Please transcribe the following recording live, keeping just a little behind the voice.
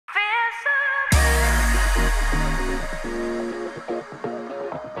Udah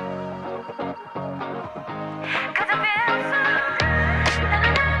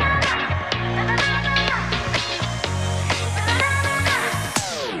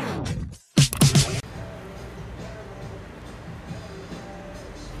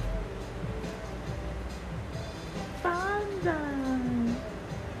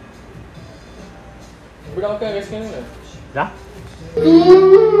makan kat sekarang ke? Dah?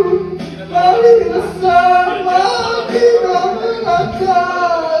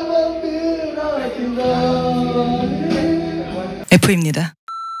 F입니다.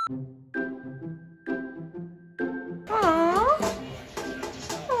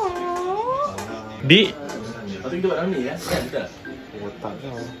 Dik. Patut kita buat dalam ni ya? Kan betul? Oh, tak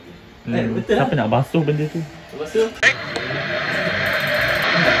tahu. Betul Siapa nak basuh benda tu? Basuh?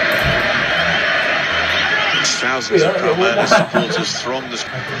 Thousands of Carbonara supporters throng the...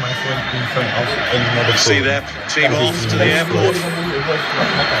 See their team off to the airport.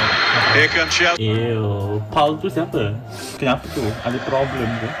 Here comes Chelsea. Ew, Paul tu siapa? Kenapa tu? Ada problem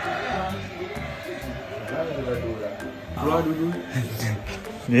ke? Keluar dulu.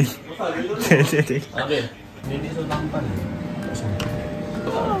 Ni. Okey. Ini so tampan.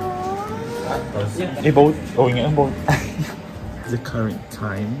 Bau. Oh, ingat bau. The current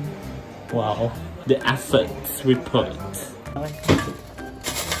time. Wow. The efforts we put.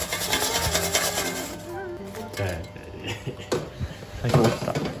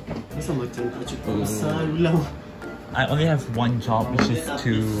 I only have one job, which is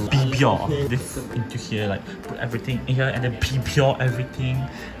to PicsArt this into here, like put everything in here and then PicsArt everything.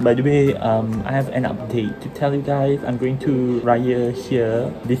 By the way, I have an update to tell you guys. I'm going to Raya here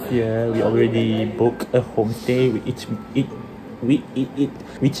this year. We already booked a homestay with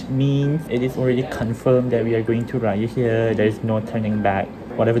which means it is already confirmed that we are going to Raya here. There is no turning back.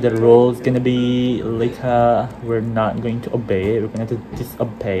 Whatever the rule is gonna be later, we're not going to obey it. We're going to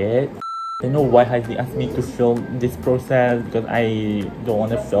disobey it. I don't know why Haziq asked me to film this process, because I don't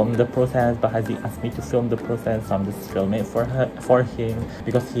want to film the process, but Haziq asked me to film the process, so I'm just filming it for him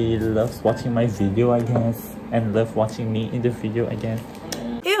because he loves watching my video, I guess, and loves watching me in the video, I guess.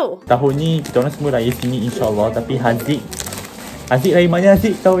 Ew. Tahun ni kita orang semua raya sini insyaAllah, tapi Haziq raya mana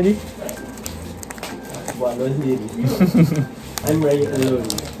Haziq tahun ni? Buat alone sendiri. I'm raya alone.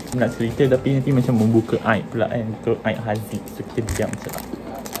 Nak cerita tapi nanti macam membuka aib pula kan, buka aib Haziq, so kita diam je lah.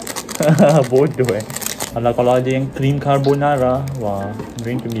 Bodoh kalau ada yang cream carbonara, wah, I'm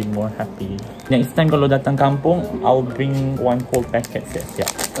going to be more happy. Next time kalau datang kampung, I'll bring one whole packet set. Ya.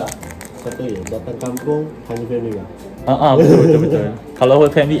 Satu ya, datang kampung hanya family lah. Betul. Kalau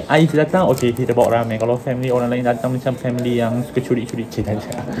whole family I datang, okay, kita bawa ramai. Kalau family orang lain datang macam family yang suka curi-curi cerita je.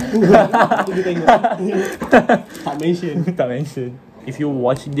 Tak mention. If you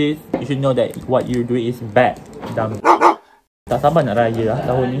watch this, you should know that what you do is bad. Dumb. Tak sabar nak raya lah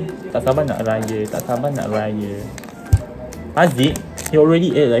tahun ni. Tak sabar nak raya. Haziq, he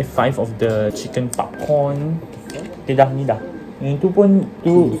already ate like 5 of the chicken popcorn. Okay, dah. Yang tu pun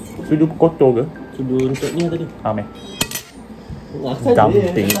sudu kotor ke? Sudu untuk ni tadi. Meh.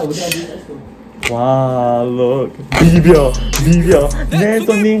 Dumping. Wow, look. Bibia.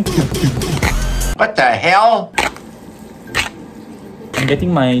 Nesoning. What the hell? I'm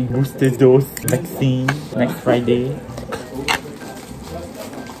getting my booster dose vaccine next Friday.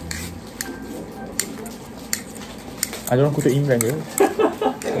 Ada orang kutip Imran ke?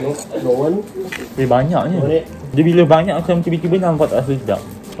 No one. Banyaknya. Dia bila banyak macam tiba-tiba nampak tak sedap.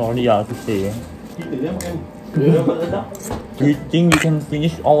 Sorry lah to say. Kita dia makan. Do you think you can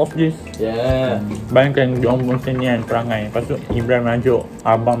finish all of this? Yeah. Bayangkan dia orang macam ni kan perangai. Lepas tu Imran merajuk,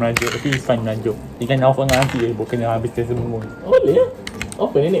 Abang merajuk, lepas tu Ifan merajuk. Ikan alfa dengan nasi je, bukan kena habis semua. Oh boleh ya?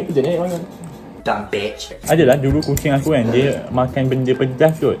 Apa nenek kerja nenek makan? Dumb bitch. Adalah dulu kucing aku kan, dia makan benda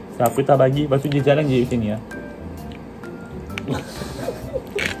pedas kot. Siapa tak bagi, lepas tu dia jalan je kat sini lah.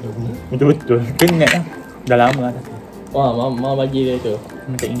 Betul-betul. Kenat lah. Dah lama lah. Wah, Mama bagi dia tu.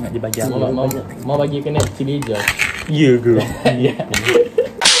 Tak ingat dia bagi apa. Mama bagi kenat cili hijau. Ya ke?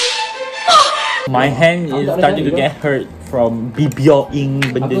 My hand is starting to get hurt from BBOing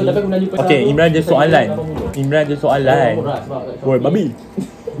benda ni. Okay, Imran ada soalan. Woi, babi.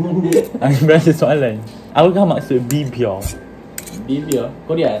 Imran ada soalan. Apakah maksud BBO? BBO?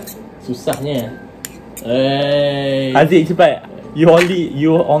 Korea? Susahnya. Haziq, cepat. You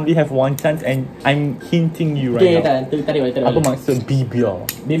only have one chance and I'm hinting you right now. Tarik balik. Apa maksud BBO?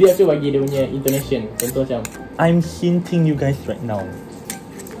 BBO tu bagi dia punya intonation. Contoh macam I'm hinting you guys right now.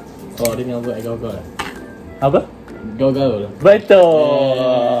 oh, dia nak buat gaul-gaul. Apa? Gaul-gaul.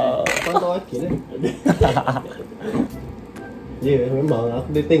 Betul. Contoh wakil lah. Ya, memang aku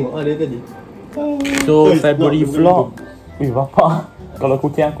dia tengok dia tadi. So February vlog. Wih bapak, kalau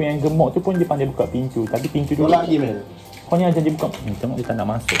kucing aku yang gemuk tu pun dia pandai buka pintu. Tapi pintu tu Tolak lagi man. kau ni ajar dia buka. Tengok dia tak nak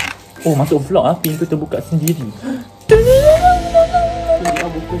masuk. Oh masuk vlog ah, pintu terbuka sendiri. Dia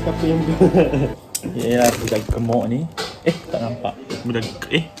buku siapa yang buka? Yalah budak gemuk ni. Tak nampak. Budak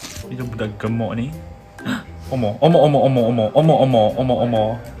itu budak gemuk ni. Omo.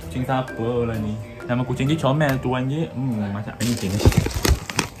 Kucing siapa lah ni? Nama kucing dia Comel, tuan dia macam anything.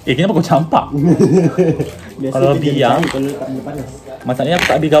 Kenapa kau campak? Kalau biar, kalau letak dia panas. masalahnya aku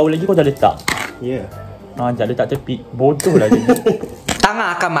tak habis gaul lagi kau dah letak. Ya. Ajak letak tepi. Bodoh lah dia.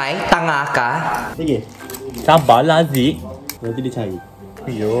 Tanga ka, Mai? Tanga ka? Okey. Sabarlah Zik. Nanti dia cari.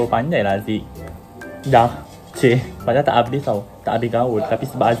 Yo, pandai lah Zik. Dah. Padahal tak habis tau. Tak habis gaul. Tapi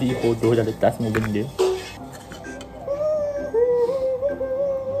sebab Aziz bodoh dah letak semua benda.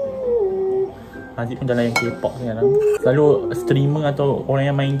 Aziz pun jalan yang K-pop sekarang. Selalu streamer atau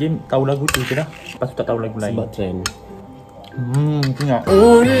orang yang main game tahu lagu tu je dah. Lepas tu tak tahu lagu lain. Sebab trend. Tengok.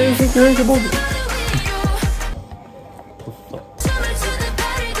 Oh, ni sebut.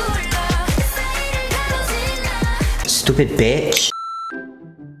 Stupid bitch.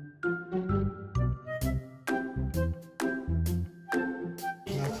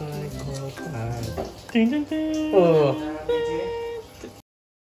 Ding ding ding.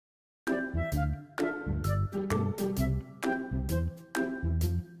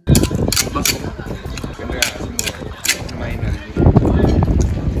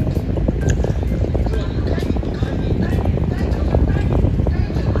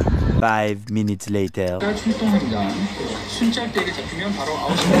 Five minutes later.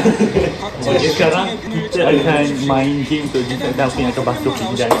 Sekarang kita akan main game tu. Kita akan basuh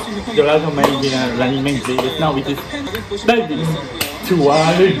pinggan. Kita akan main game Running Man Players now, which is diving to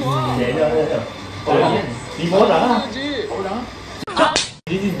water. Lima orang.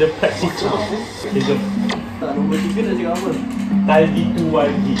 This is the practice round. Nombor 3 dah cakap apa? Talgi to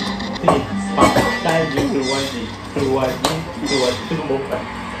walgi. Sini. Talgi to walgi. To walgi. To walgi. Itu nombor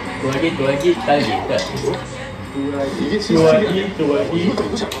 4. Tu lagi tali tak? Tu lagi talgi 5.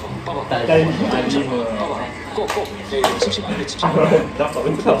 Dapat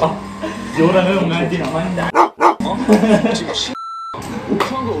betul apa? Dia orang memang mengaji nak mandang.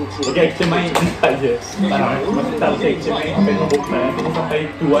 Okay, kita main 4 je. Masa tak boleh kita main sampai nombor 4. Kita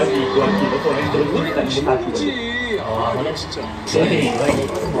sampai 2 lagi. Lepas tu orang terus kita nombor 1. Mana 진짜.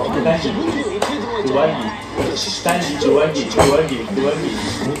 Talgi 2 lagi.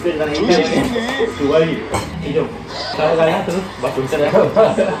 Mungkin dalam ikan 2 lagi. Jom. Kalau terus basuh sana.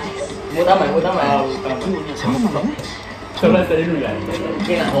 Mu tamat. Coba tadi dulu kan.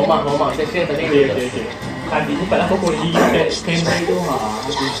 Okay nak homak section tadi. Okay. Tadi ni pada pokok di kamera itu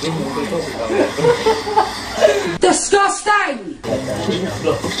Disgusting!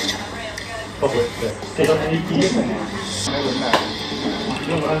 Kita nak ikut.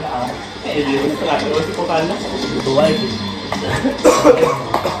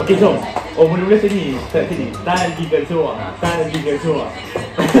 Okey, jom. Mula-mula sini. Tadi ke Johan.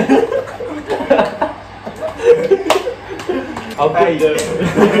 Okay.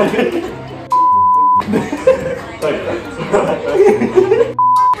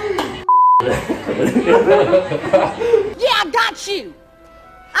 Yeah,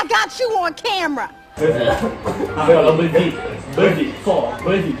 I got you on camera. Kalau berdi, 4,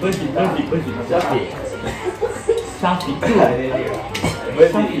 berdi. Sapi tu.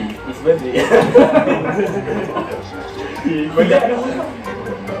 It's birthday.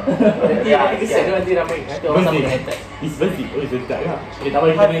 Nanti ramai. Nanti orang sama hashtag. It's birthday. Oh, sedap lah. Kita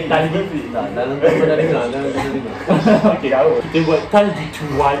bagi kita main tali birthday. Dalam tu dah dengar. Okay, kita buat tali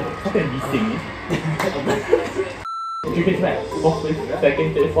cuan. Siapa yang bising ni? You can try. Second,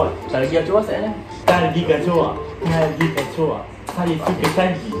 third, fourth. Lagi yang cuba saya. Tali gacoa. Saya suka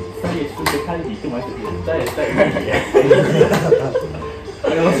tali. Itu maksud dia. Saya.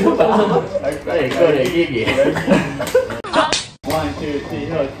 Kau dah gigi. 1, 2,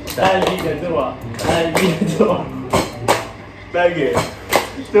 3, 4. Tali gacoa. Lagi.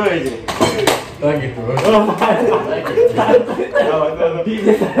 Itu aja. Lagi tu.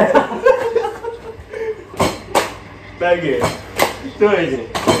 Lagi. Itu aja.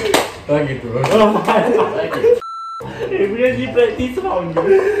 Lagi tu. Bila di practice round je.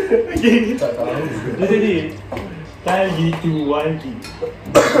 Tak tahu. Jadi tali tu walgi.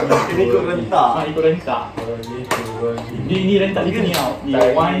 Ini ikut rentak. Ikut rentak. Lagi tu. Ini rentak di sini tau.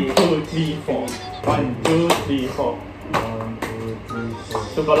 1, 2, 3, 4. 1, 2, 3, 4.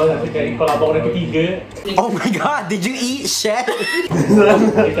 So kalau nak cakap kalau abang orang ketiga. Oh my god, did you eat shit?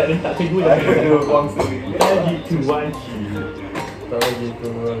 Dekat rentak kedua dah. Tali tu walgi.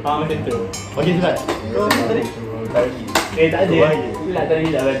 Macam tu. Okey cepat. Tak ada. Pula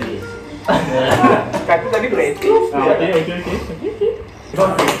tadi tak balik. Kata tadi praktis. Okey.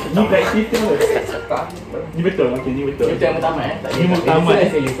 Ni praktis tu. Ni betul. Okey, ni betul. Itu yang pertama Ni muktamad.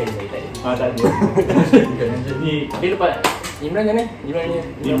 Tak ada. Ni Dia lupa. Imran kan ni?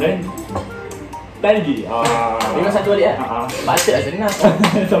 Imran. Tak lagi. Imran satu balik lah. Baca lah senang.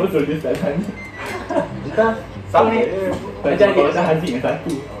 Tak betul dia tak tanya. Entah. Sama ni. Macam dia Haziq yang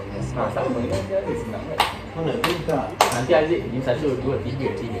satu. Sama ni dia senang kan? Mana tu? Tak. Nanti Aziz ni 1, 2, 3.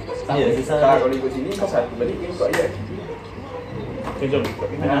 Ya, Sama. Kalau ikut sini kau satu balik dia ikut ayat. Jom.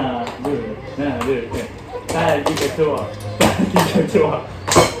 Dia. Tadi kecoa.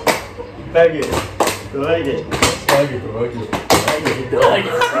 Lagi. Dua lagi.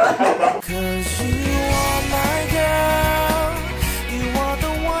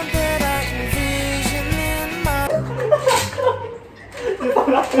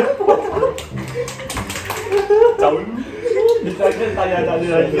 Tahun bisa kan tanya lagi.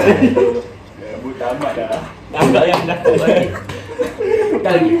 Buta amat dah. Agak yang dah lagi.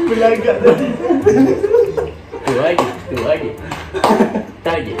 Belagak tadi. Tu lagi.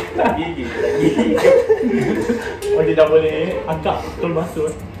 Lagi. Oh dia dah boleh akak betul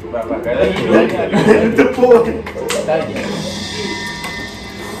basuh. Berapa kali? Tepuk. Lagi.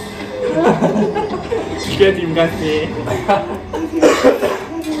 Okay, terima kasih.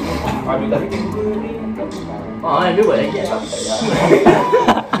 Ambil tak fikir dulu ni. Dia buat lagi.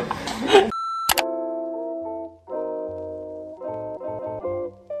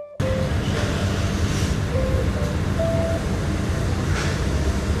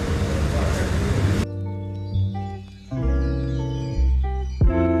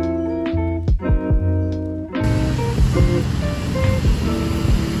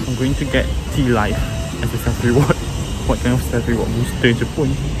 I'm going to get tea life as a self reward. What kind of self reward? Booster je pun.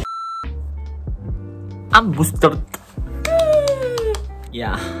 I'm boosted.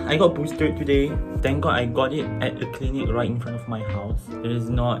 Yeah, I got boosted today. Thank God I got it at a clinic right in front of my house. There is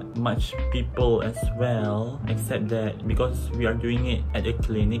not much people as well, except that because we are doing it at a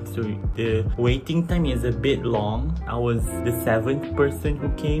clinic, so the waiting time is a bit long. I was the 7th person who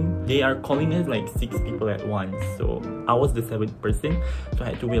came. They are calling us like 6 people at once, so I was the 7th person, so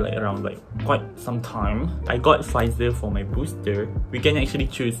I had to wait like around like quite some time. I got Pfizer for my booster. We can actually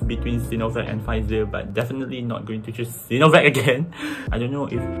choose between SINOVAC and Pfizer, but definitely not going to choose SINOVAC again. I don't know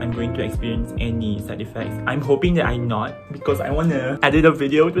if I'm going to experience any side effects. I'm hoping that I'm not, because I wanna edit a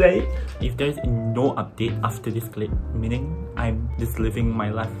video today. If there's no update after this clip, meaning I'm just living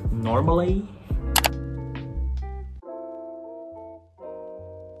my life normally.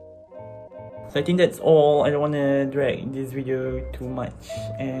 So I think that's all. I don't wanna drag this video too much,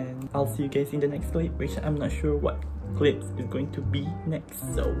 and I'll see you guys in the next clip, which I'm not sure what clips is going to be next.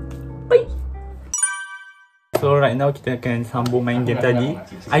 So bye. So right now kita akan sambung main game tadi.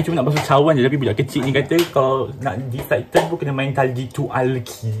 I cuma nak basuh cawan je, tapi budak kecil ni kata kalau nak decide pun kena main tadi tu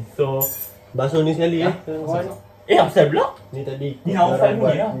alki. So Basuh ni sekali asal pula? Ni tadi. Ni Naufal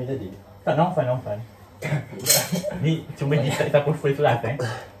punya lah. Ni tadi. Tak Naufal. Ni cuma decide siapa first last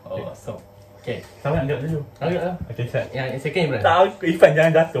Oh, so. Okay. Siapa nak jawab dulu? Agak lah. Okay, start. Yang second Imran. Tak, Ifan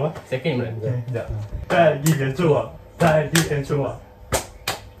jangan jatuh lah. Second Imran. Sekejap. Tadi kan cuak. Tadi kan cuak.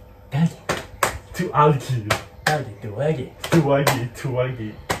 Tadi. Tu alki. Tadi. Tu lagi. Tu lagi. Tu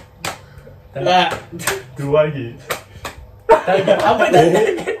lagi. Apa dah?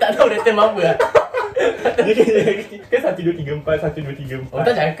 Tak tahu dia term apa lah. Kan 1, 2, 3, 4, 1, 2, 3, 4. Oh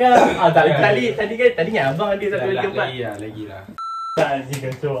tak cakap. Tak Tadi kan tadinya abang ada 1, 2, 3, 4. Lagi lah. Tadi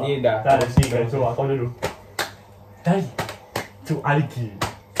kan cuak. Ni dah. Tadi kan cuak. Kau dulu. Tadi. Tu alki.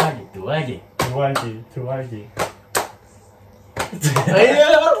 Tadi. Tu lagi. Tu lagi.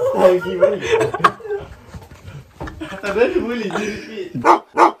 Ayo. Alki balik. Tak boleh je repeat.